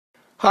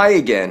Hi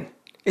again.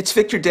 It's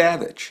Victor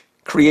Davich,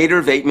 creator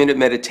of 8-Minute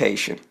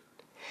Meditation,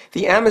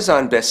 the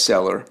Amazon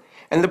bestseller,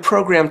 and the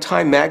program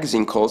Time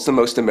magazine calls the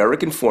most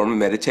American form of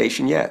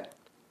meditation yet.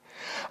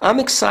 I'm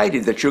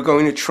excited that you're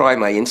going to try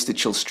my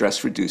InstaChill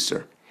stress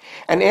reducer.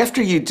 And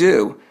after you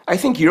do, I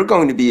think you're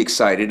going to be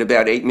excited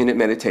about 8-Minute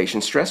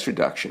Meditation stress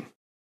reduction.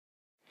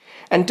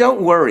 And don't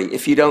worry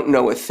if you don't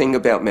know a thing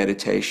about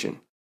meditation.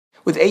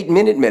 With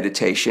 8-Minute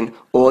Meditation,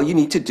 all you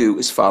need to do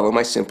is follow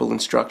my simple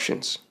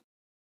instructions.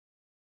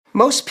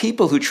 Most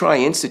people who try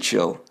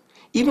InstaChill,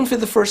 even for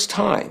the first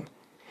time,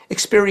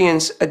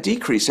 experience a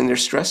decrease in their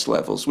stress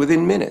levels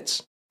within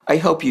minutes. I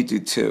hope you do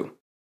too.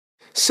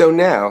 So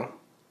now,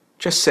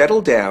 just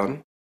settle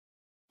down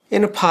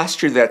in a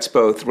posture that's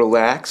both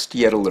relaxed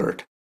yet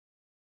alert.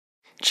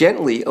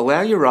 Gently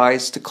allow your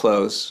eyes to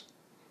close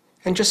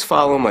and just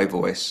follow my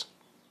voice.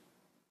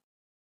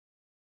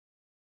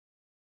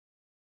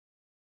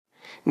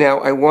 Now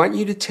I want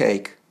you to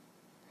take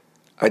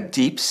a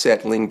deep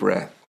settling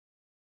breath.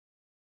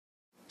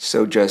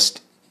 So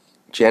just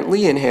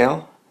gently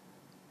inhale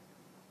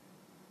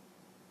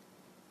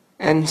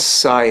and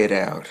sigh it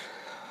out.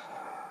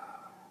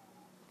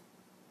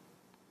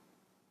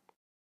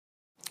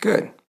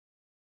 Good.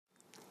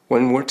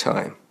 One more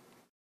time.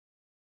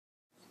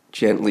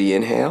 Gently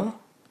inhale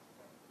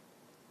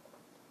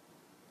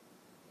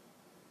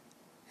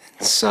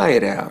and sigh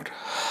it out.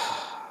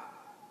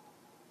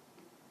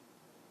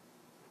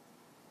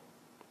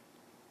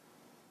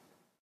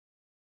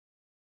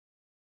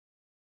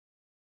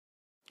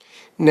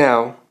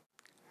 Now,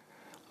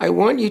 I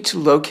want you to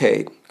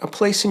locate a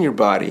place in your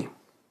body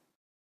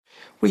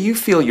where you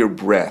feel your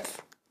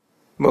breath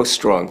most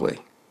strongly.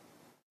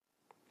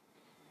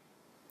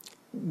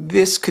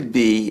 This could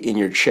be in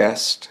your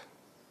chest,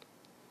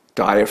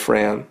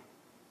 diaphragm,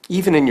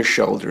 even in your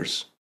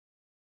shoulders.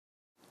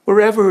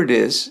 Wherever it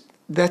is,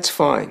 that's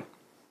fine.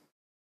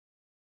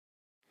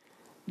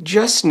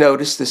 Just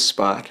notice this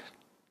spot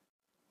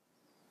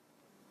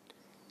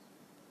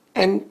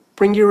and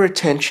bring your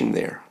attention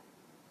there.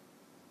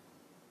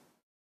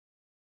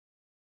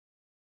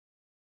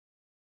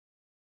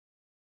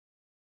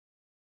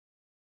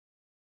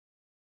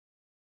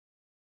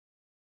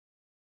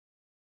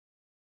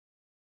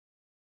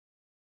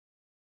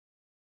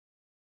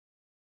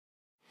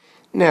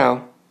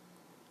 Now,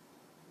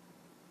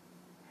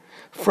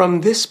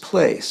 from this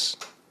place,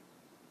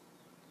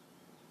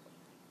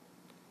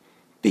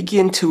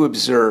 begin to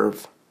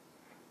observe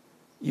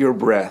your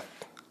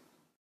breath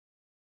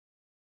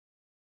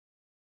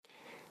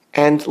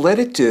and let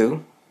it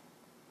do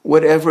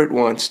whatever it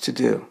wants to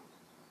do.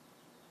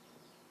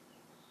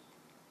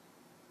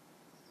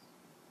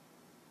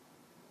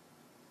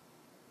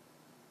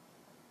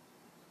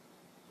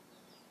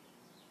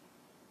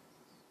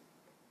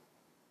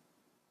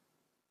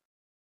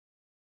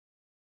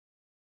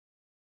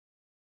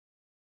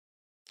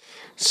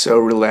 So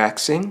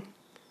relaxing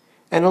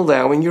and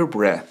allowing your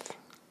breath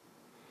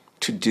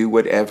to do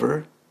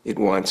whatever it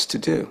wants to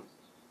do.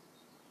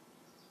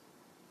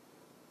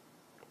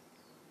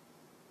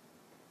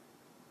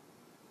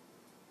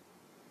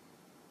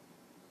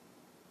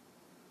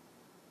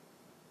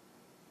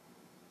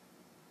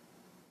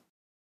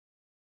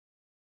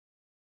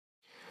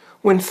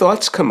 When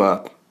thoughts come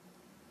up,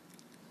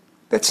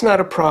 that's not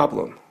a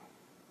problem.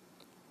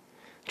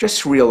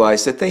 Just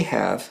realize that they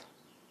have,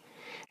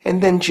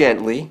 and then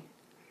gently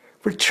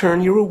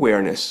return your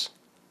awareness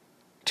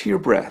to your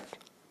breath.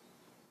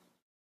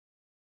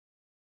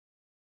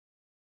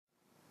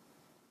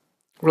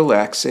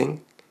 Relaxing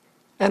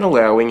and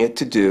allowing it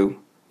to do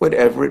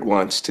whatever it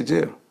wants to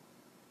do.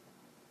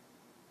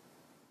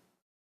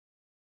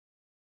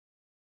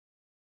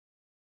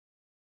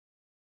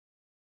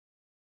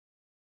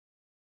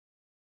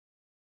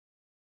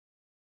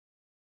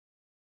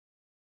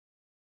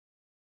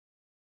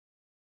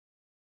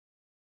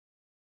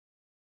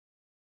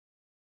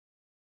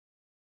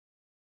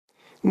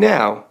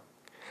 Now,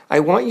 I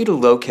want you to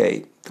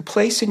locate the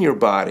place in your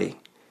body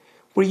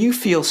where you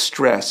feel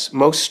stress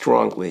most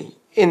strongly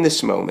in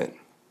this moment.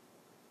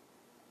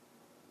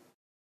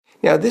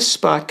 Now, this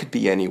spot could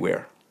be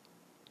anywhere.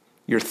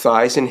 Your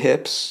thighs and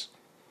hips,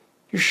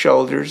 your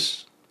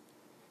shoulders,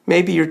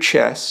 maybe your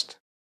chest.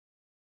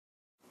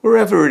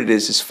 Wherever it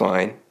is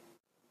fine.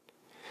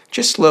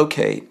 Just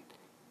locate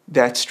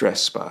that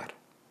stress spot.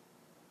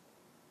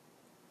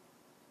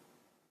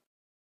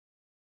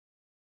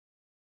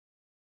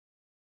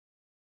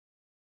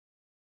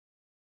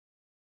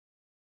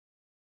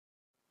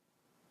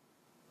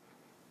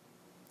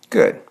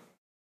 Good.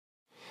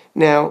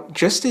 Now,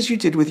 just as you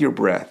did with your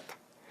breath,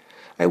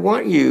 I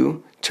want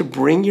you to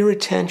bring your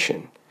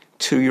attention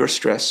to your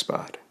stress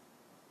spot.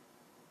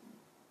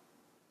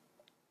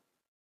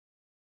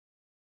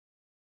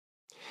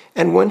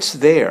 And once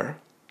there,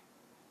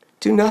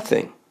 do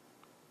nothing.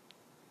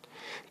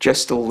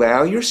 Just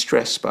allow your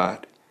stress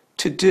spot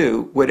to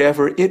do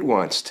whatever it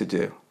wants to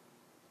do.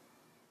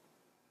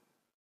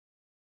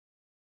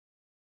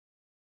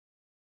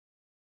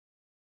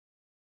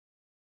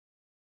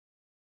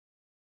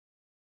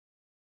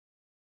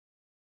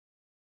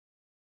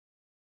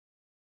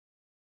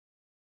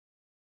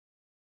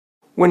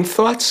 When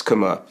thoughts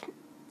come up,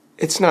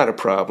 it's not a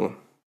problem.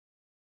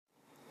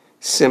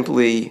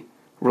 Simply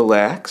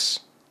relax,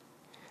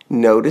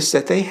 notice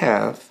that they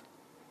have,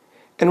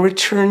 and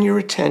return your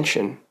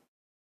attention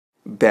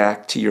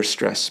back to your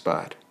stress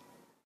spot.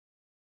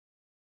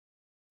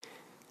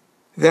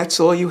 That's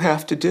all you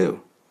have to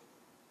do.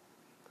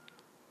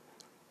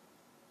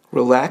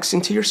 Relax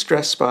into your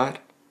stress spot,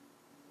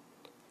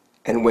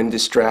 and when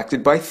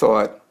distracted by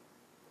thought,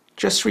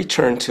 just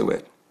return to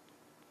it.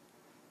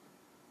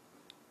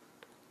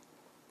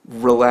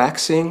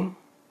 Relaxing,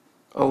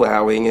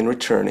 allowing, and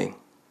returning.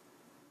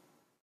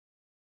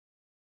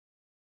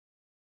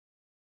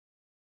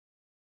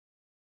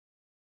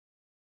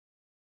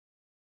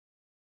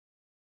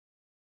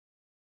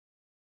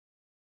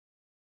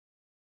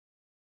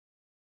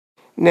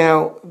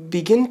 Now,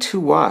 begin to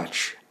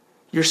watch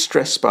your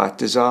stress spot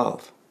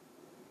dissolve.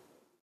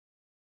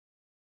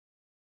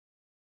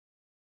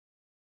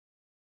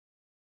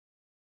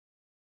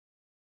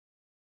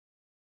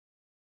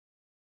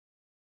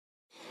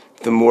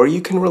 The more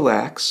you can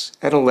relax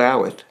and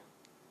allow it,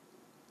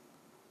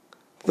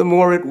 the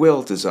more it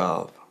will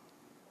dissolve.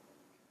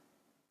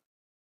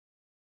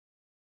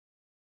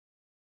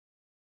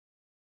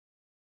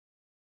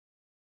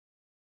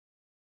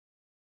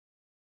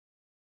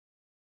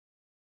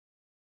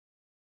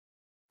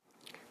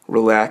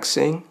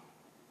 Relaxing,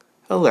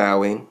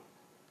 allowing,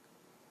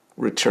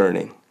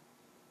 returning.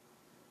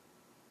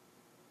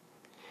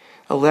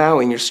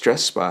 Allowing your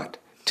stress spot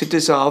to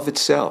dissolve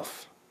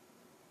itself.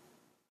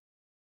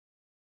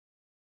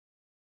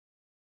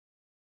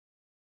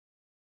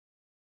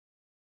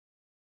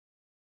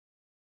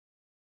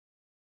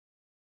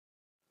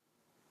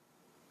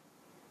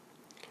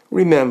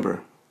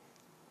 Remember,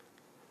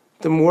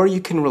 the more you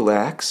can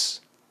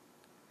relax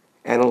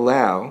and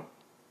allow,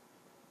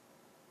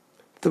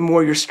 the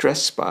more your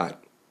stress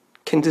spot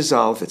can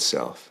dissolve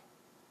itself.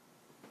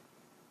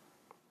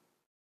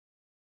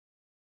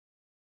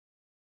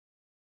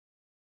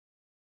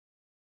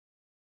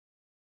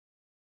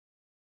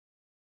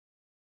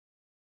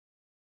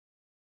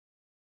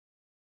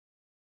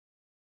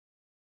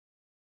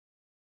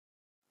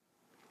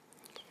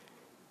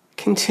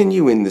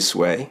 Continue in this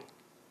way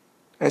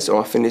as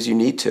often as you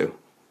need to.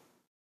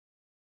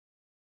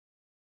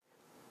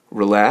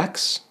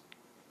 Relax,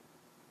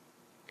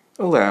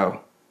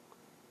 allow,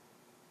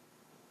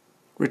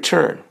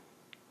 return,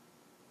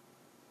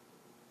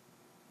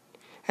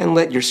 and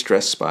let your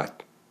stress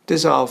spot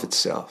dissolve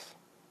itself.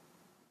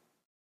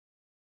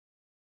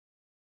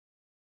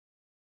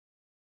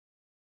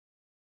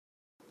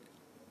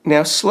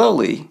 Now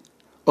slowly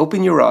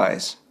open your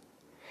eyes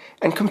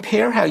and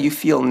compare how you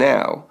feel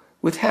now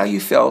with how you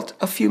felt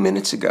a few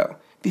minutes ago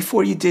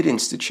before you did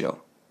InstaChill.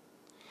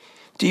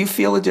 Do you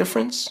feel a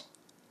difference?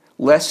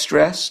 Less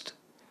stressed?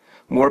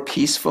 More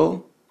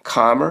peaceful?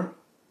 Calmer?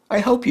 I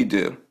hope you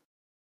do.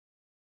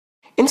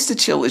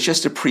 InstaChill is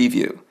just a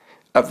preview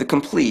of the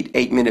complete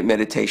 8-minute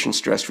meditation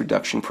stress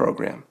reduction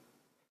program.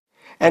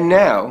 And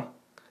now,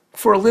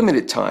 for a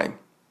limited time,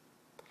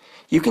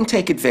 you can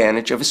take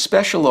advantage of a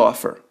special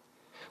offer,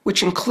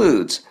 which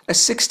includes a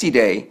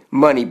 60-day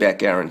money-back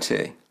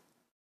guarantee.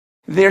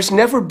 There's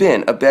never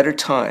been a better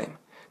time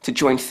to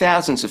join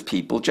thousands of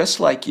people just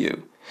like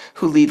you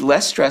who lead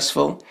less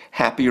stressful,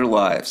 happier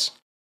lives.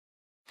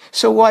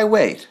 So why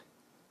wait?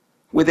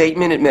 With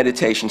 8-minute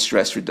meditation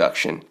stress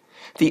reduction,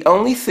 the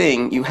only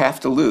thing you have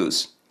to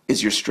lose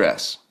is your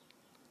stress.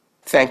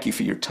 Thank you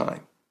for your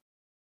time.